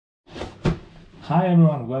Hi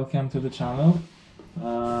everyone, welcome to the channel.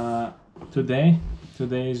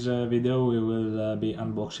 Today's video we will be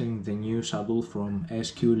unboxing the new saddle from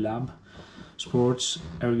SQLab Sports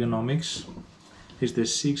Ergonomics. It's the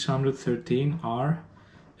 613R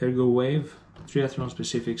ergowave triathlon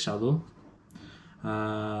specific saddle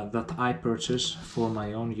that I purchased for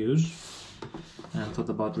my own use and thought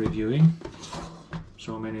about reviewing.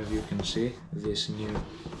 So many of you can see this new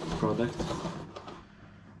product.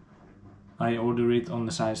 I ordered it on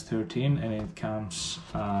the size 13 and it comes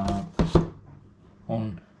on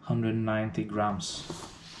 190 grams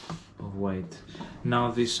of weight. Now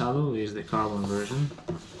this saddle is the carbon version,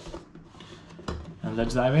 and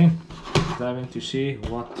let's dive in to see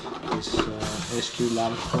what this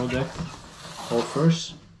SQLab product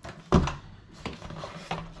offers.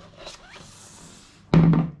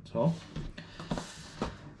 So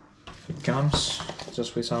it comes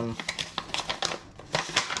just with some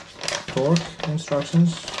torque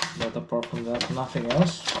instructions, but apart from that, nothing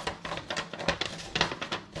else.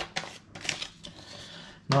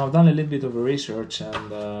 Now I've done a little bit of research,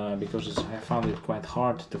 and because I found it quite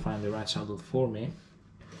hard to find the right saddle for me,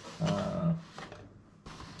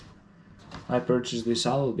 I purchased this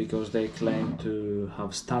saddle because they claim to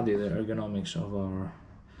have studied the ergonomics of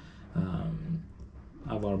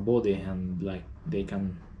our body, and like they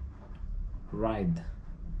can ride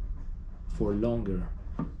for longer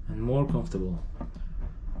and more comfortable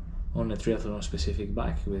on a triathlon specific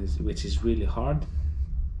bike, which is really hard.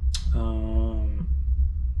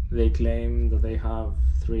 They claim that they have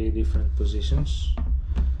 3 different positions,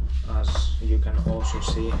 as you can also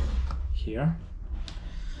see here.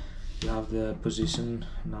 You have the position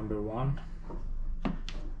number 1,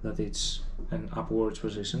 that it's an upwards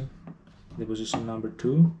position. The position number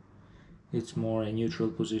 2, it's more a neutral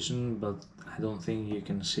position, but I don't think you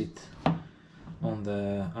can sit on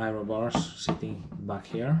the aero bars sitting back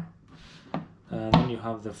here. Then you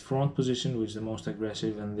have the front position, which is the most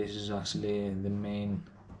aggressive, and this is actually the main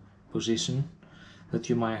position that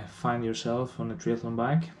you might find yourself on a triathlon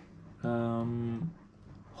bike,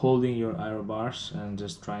 holding your aero bars and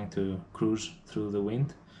just trying to cruise through the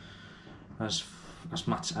wind as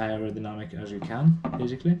much aerodynamic as you can,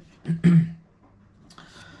 basically.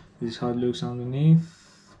 This is how it looks underneath.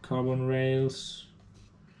 Carbon rails,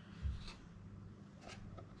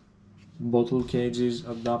 bottle cages,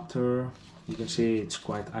 adapter. You can see it's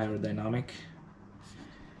quite aerodynamic.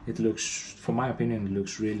 It looks, for my opinion, it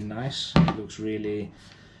looks really nice. It looks really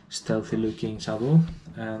stealthy looking saddle,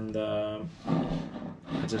 and I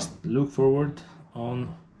just look forward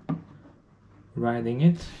on riding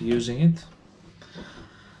it, using it.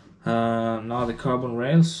 Now the carbon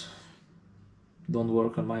rails don't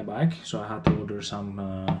work on my bike, so I had to order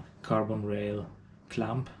some carbon rail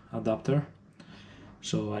clamp adapter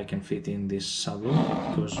so I can fit in this saddle,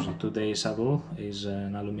 because today's saddle is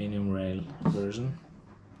an aluminium rail version.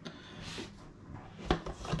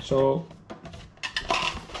 So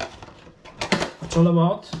it's all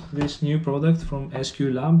about this new product from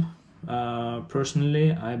SQLab.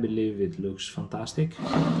 Personally, I believe it looks fantastic,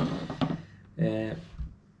 and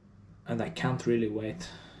I can't really wait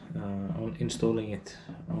on installing it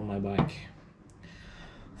on my bike.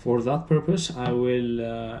 For that purpose, I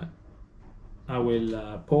will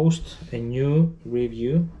post a new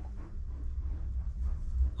review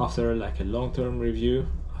after like a long-term review,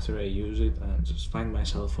 after I use it and just find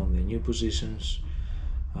myself on the new positions,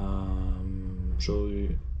 so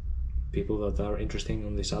people that are interested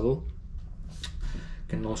in the saddle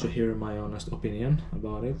can also hear my honest opinion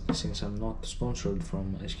about it, since I'm not sponsored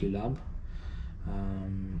from SQLab.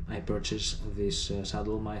 I purchased this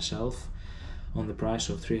saddle myself on the price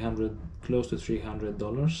of close to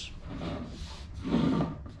 $300.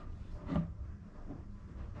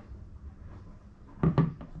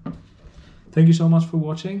 Thank you so much for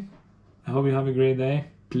watching. I hope you have a great day.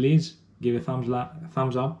 Please give a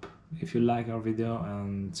thumbs up if you like our video,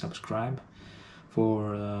 and subscribe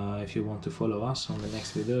for if you want to follow us on the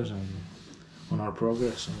next videos and on our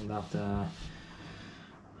progress on that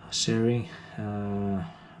sharing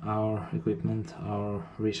our equipment, our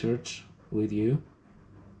research with you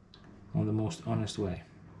on the most honest way.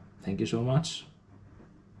 Thank you so much.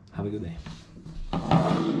 Have a good day.